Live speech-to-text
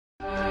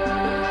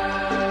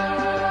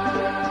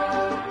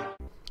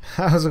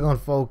How's it going,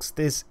 folks?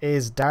 This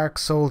is Dark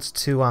Souls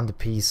 2 on the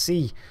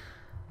PC.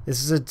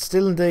 This is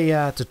still in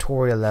the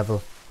tutorial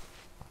level.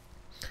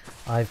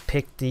 I've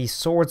picked the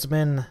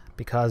swordsman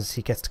because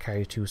he gets to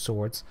carry two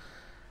swords.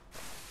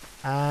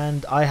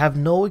 And I have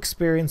no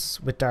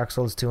experience with Dark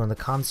Souls 2 on the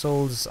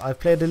consoles.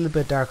 I've played a little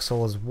bit Dark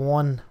Souls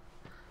 1,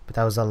 but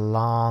that was a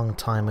long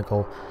time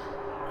ago.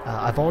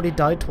 I've already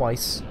died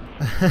twice.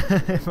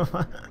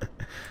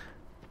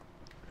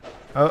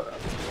 Oh.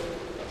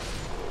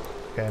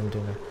 Okay, I'm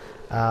doing it.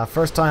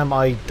 First time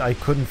I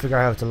couldn't figure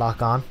out how to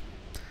lock on,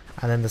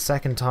 and then the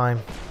second time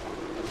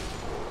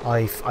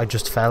I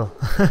just fell.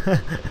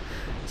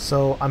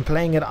 So I'm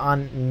playing it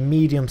on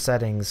medium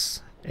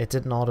settings. It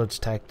didn't auto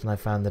detect, and I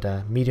found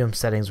that medium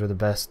settings were the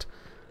best.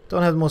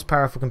 Don't have the most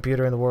powerful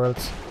computer in the world,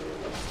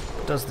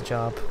 but does the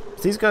job.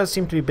 These guys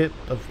seem to be a bit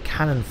of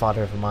cannon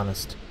fodder, if I'm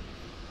honest.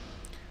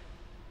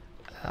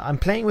 I'm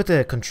playing with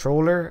a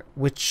controller,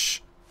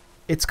 which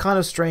it's kind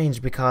of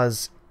strange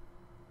because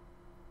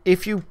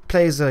if you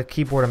play as a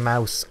keyboard and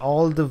mouse,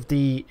 all of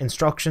the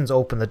instructions,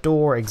 open the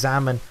door,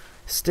 examine,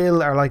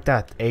 still are like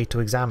that. A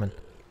to examine.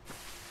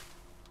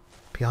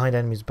 Behind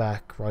enemy's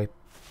back, right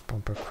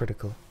bumper,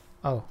 critical.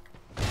 Oh.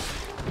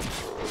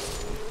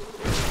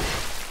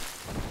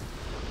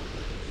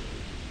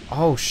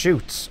 Oh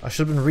shoot, I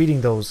should have been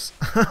reading those.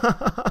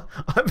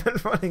 I've been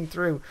running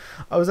through.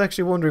 I was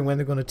actually wondering when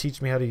they're going to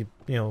teach me how to,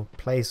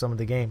 play some of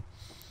the game.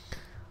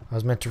 I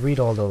was meant to read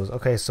all those.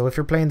 Okay, so if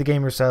you're playing the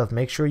game yourself,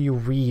 make sure you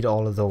read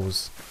all of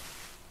those.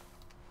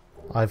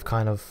 I've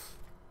kind of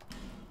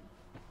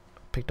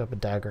picked up a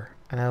dagger.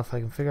 And now if I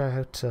can figure out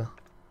how to...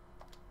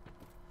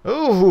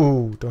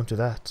 Ooh, don't do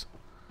that.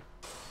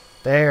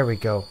 There we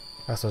go.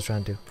 That's what I was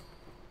trying to do.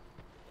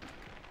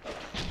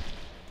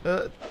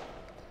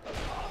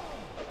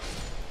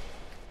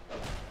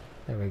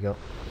 There we go.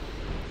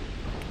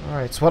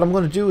 Alright, so what I'm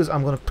going to do is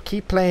I'm going to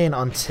keep playing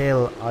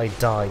until I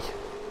die.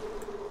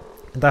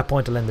 At that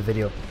point I'll end the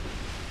video.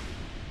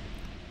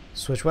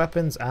 Switch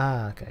weapons.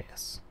 Ah, okay,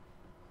 yes.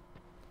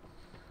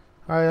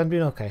 Alright, I'm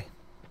doing okay.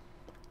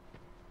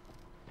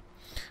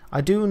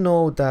 I do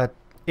know that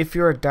if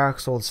you're a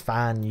Dark Souls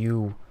fan,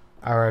 you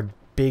are a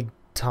big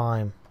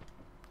time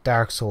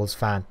Dark Souls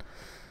fan.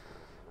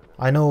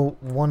 I know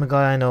one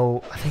guy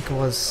I think it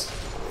was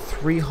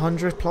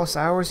 300 plus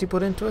hours he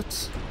put into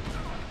it.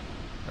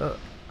 I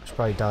should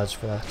probably dodge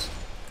for that.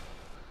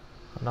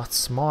 I'm not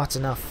smart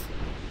enough.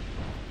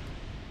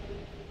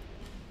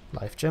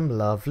 Life gem,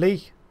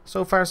 lovely.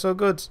 So far so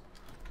good.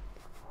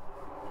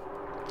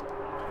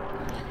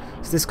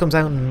 So this comes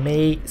out on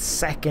May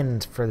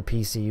 2nd for the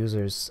PC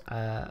users.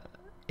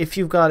 If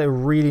you've got a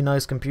really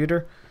nice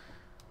computer,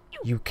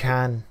 you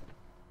can...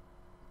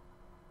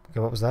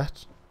 Okay, what was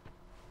that?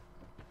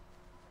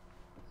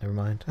 Never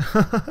mind.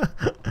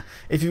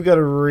 If you've got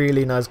a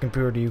really nice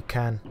computer, you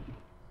can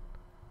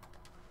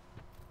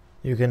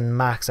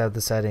max out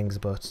the settings,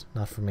 but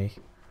not for me.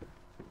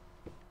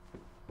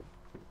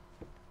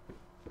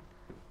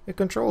 It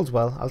controls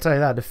well, I'll tell you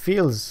that. It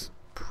feels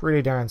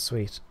pretty darn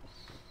sweet.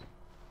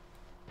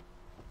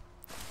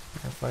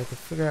 If I could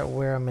figure out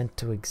where I'm meant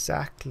to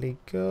exactly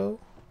go.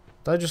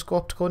 Did I just go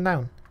up to go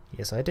down?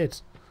 Yes, I did.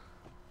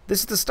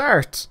 This is the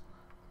start.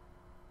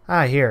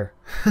 Ah, here.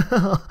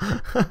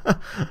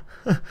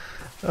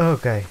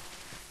 Okay.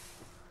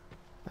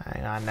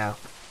 Hang on now.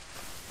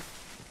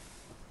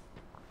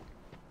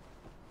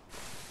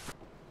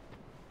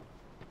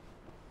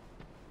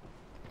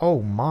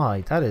 Oh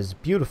my, that is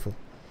beautiful.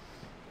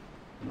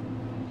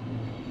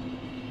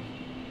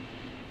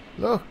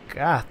 Look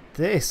at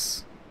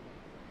this.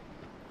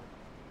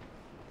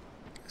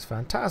 It's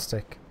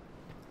fantastic.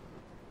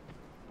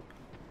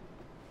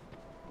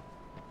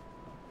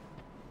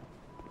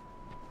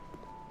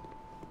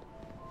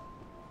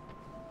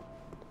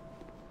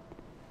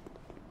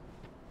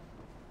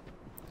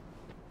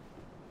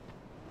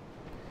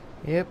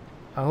 Yep,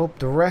 I hope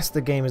the rest of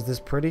the game is this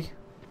pretty.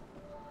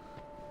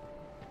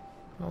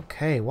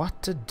 Okay,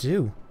 what to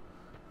do?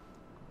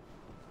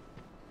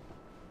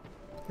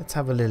 Let's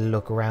have a little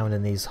look around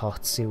in these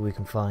huts, see what we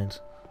can find.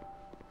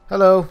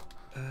 Hello.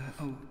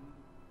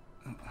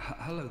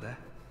 Hello there.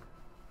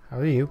 How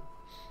are you?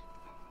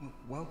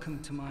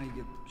 Welcome to my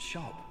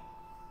shop.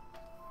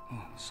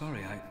 Oh,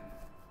 sorry,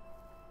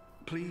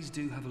 Please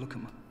do have a look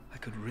at I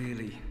could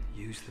really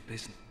use the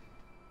business.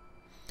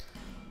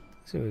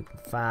 See what we can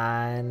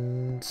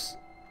find.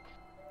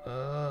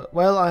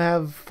 Well, I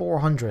have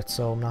 400,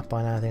 so I'm not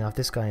buying anything off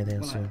this guy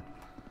anything soon.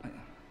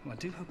 I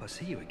do hope I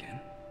see you again.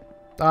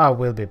 Ah,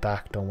 we'll be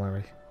back, don't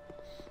worry.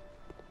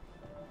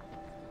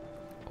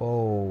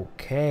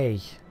 Okay.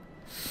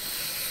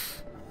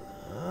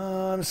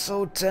 I'm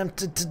so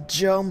tempted to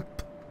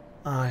jump.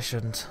 Oh, I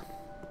shouldn't.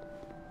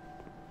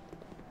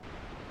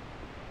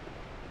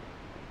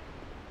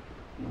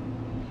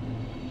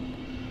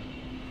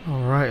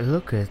 Alright,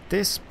 look at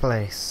this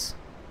place.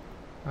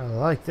 I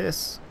like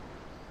this.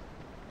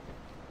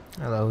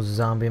 Hello,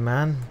 zombie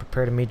man.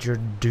 Prepare to meet your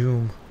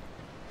doom.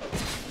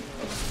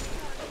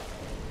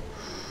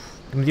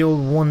 Give me the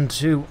old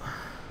 1-2.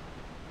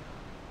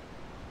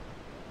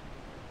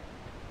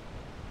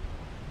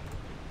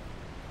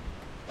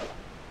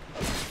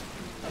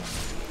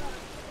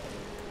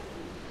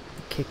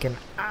 kicking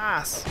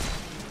ass.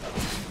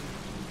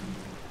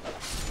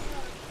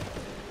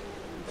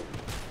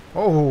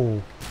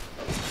 Oh.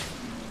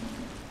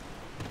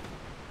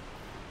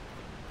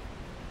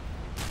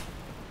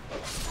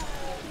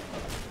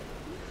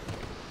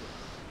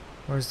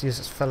 Where's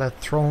this fella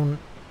thrown?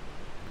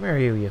 Come here,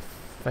 you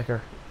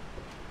fecker.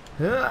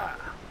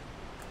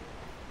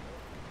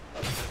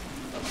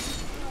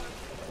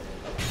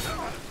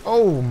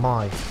 Oh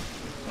my.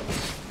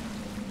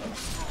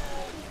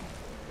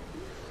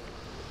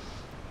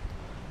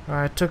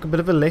 Alright, took a bit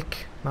of a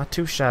lick. Not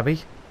too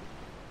shabby.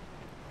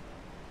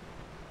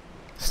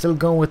 Still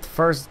going with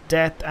first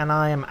death and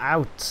I am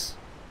out.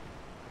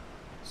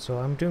 So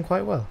I'm doing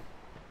quite well.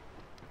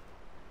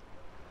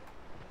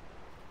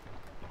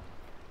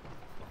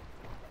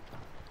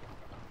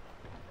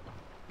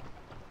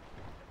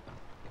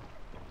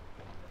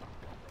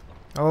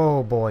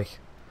 Oh boy.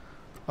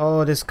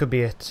 Oh, this could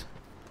be it.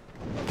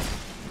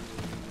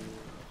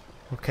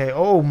 Okay,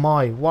 oh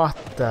my, what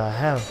the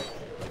hell?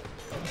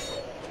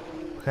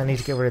 Okay, I need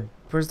to get rid of...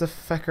 Where's the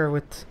fecker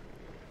with...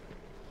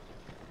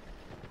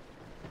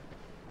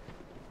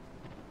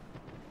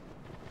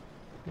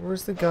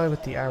 Where's the guy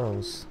with the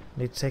arrows?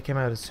 Need to take him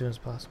out as soon as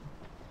possible.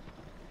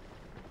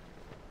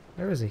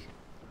 Where is he?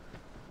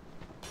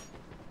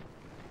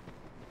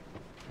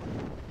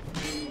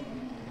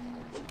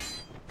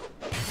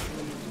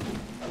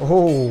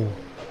 Oh!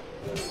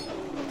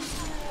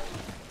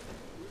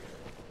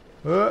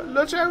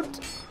 Watch out!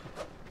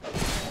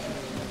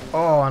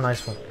 Oh,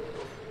 nice one.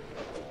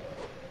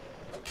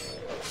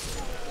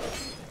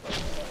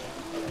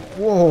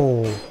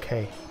 Whoa!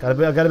 Okay, got a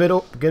bit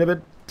up, get a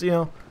bit, you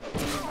know.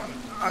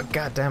 Oh,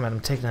 God damn it! I'm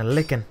taking a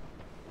licking.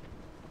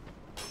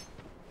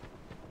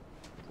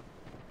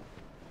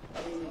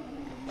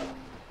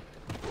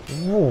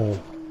 Whoa!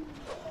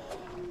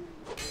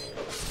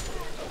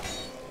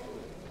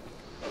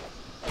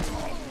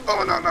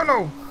 Oh no no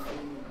no!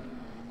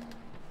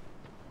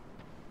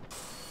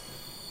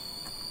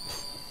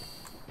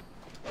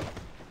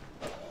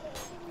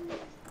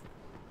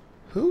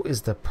 Who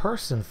is the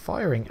person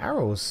firing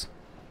arrows?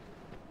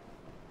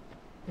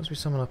 Must be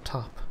someone up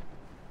top.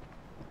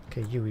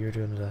 Okay, you're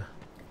doing the...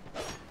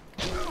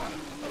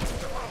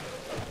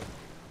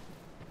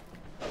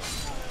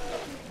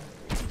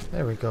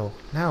 There we go.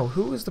 Now,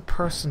 who is the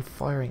person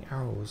firing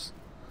arrows?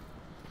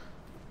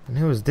 And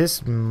who is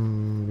this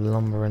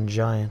lumbering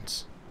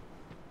giant?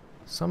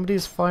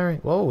 Somebody's firing...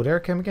 Whoa, there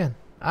it came again.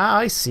 Ah,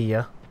 I see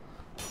ya.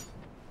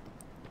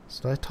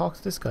 So do I talk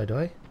to this guy, do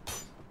I?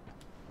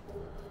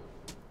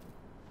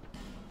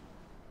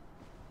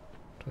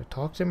 Do I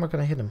talk to him or can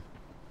I hit him?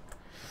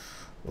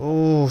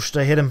 Oh, should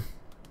I hit him?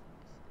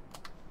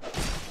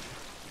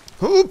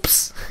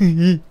 Oops!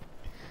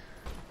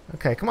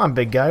 Okay, come on,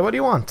 big guy. What do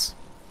you want?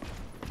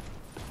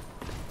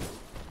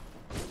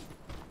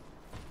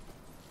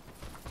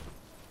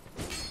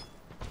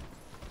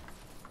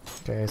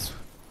 Okay.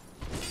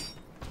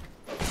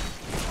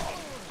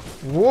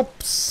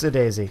 Whoops! A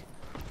daisy.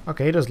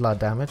 Okay, he does a lot of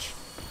damage.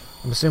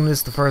 I'm assuming this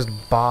is the first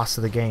boss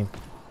of the game.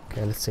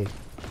 Okay, let's see.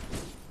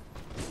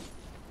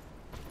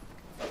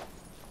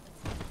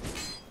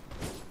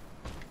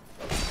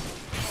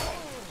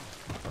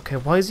 Okay,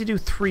 why does he do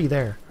 3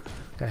 there?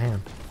 Okay, hang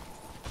on.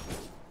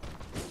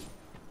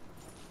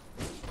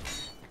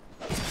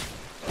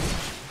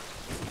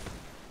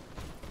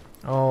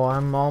 Oh,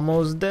 I'm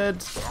almost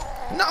dead.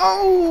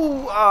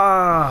 No!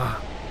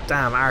 Ah!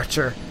 Damn,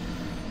 Archer.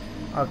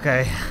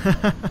 Okay.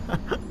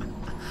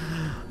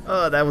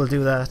 Oh, that will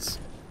do that.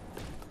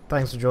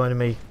 Thanks for joining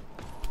me.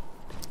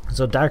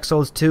 So Dark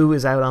Souls 2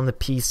 is out on the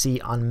PC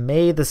on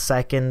May the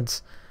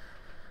 2nd.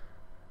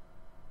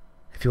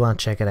 If you want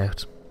to check it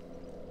out.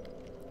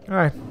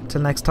 Alright,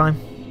 till next time.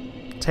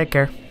 Take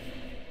care.